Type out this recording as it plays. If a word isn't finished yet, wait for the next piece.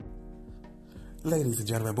Ladies and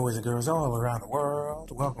gentlemen, boys and girls all around the world,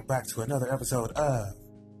 welcome back to another episode of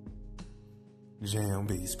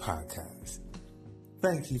JMB's podcast.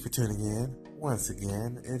 Thank you for tuning in once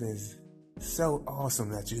again. It is so awesome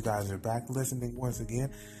that you guys are back listening once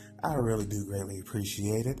again. I really do greatly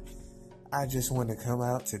appreciate it. I just want to come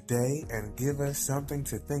out today and give us something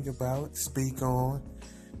to think about, speak on.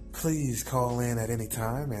 Please call in at any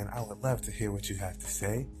time, and I would love to hear what you have to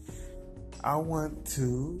say. I want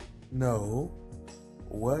to know,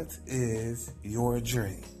 what is your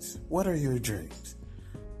dreams? What are your dreams?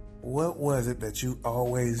 What was it that you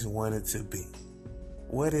always wanted to be?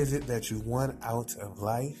 What is it that you want out of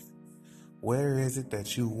life? Where is it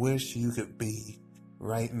that you wish you could be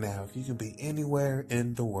right now? If you could be anywhere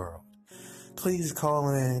in the world, please call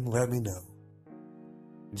in, let me know.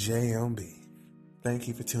 JMB. Thank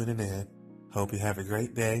you for tuning in. Hope you have a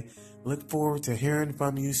great day. Look forward to hearing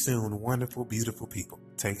from you soon, wonderful, beautiful people.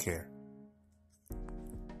 Take care.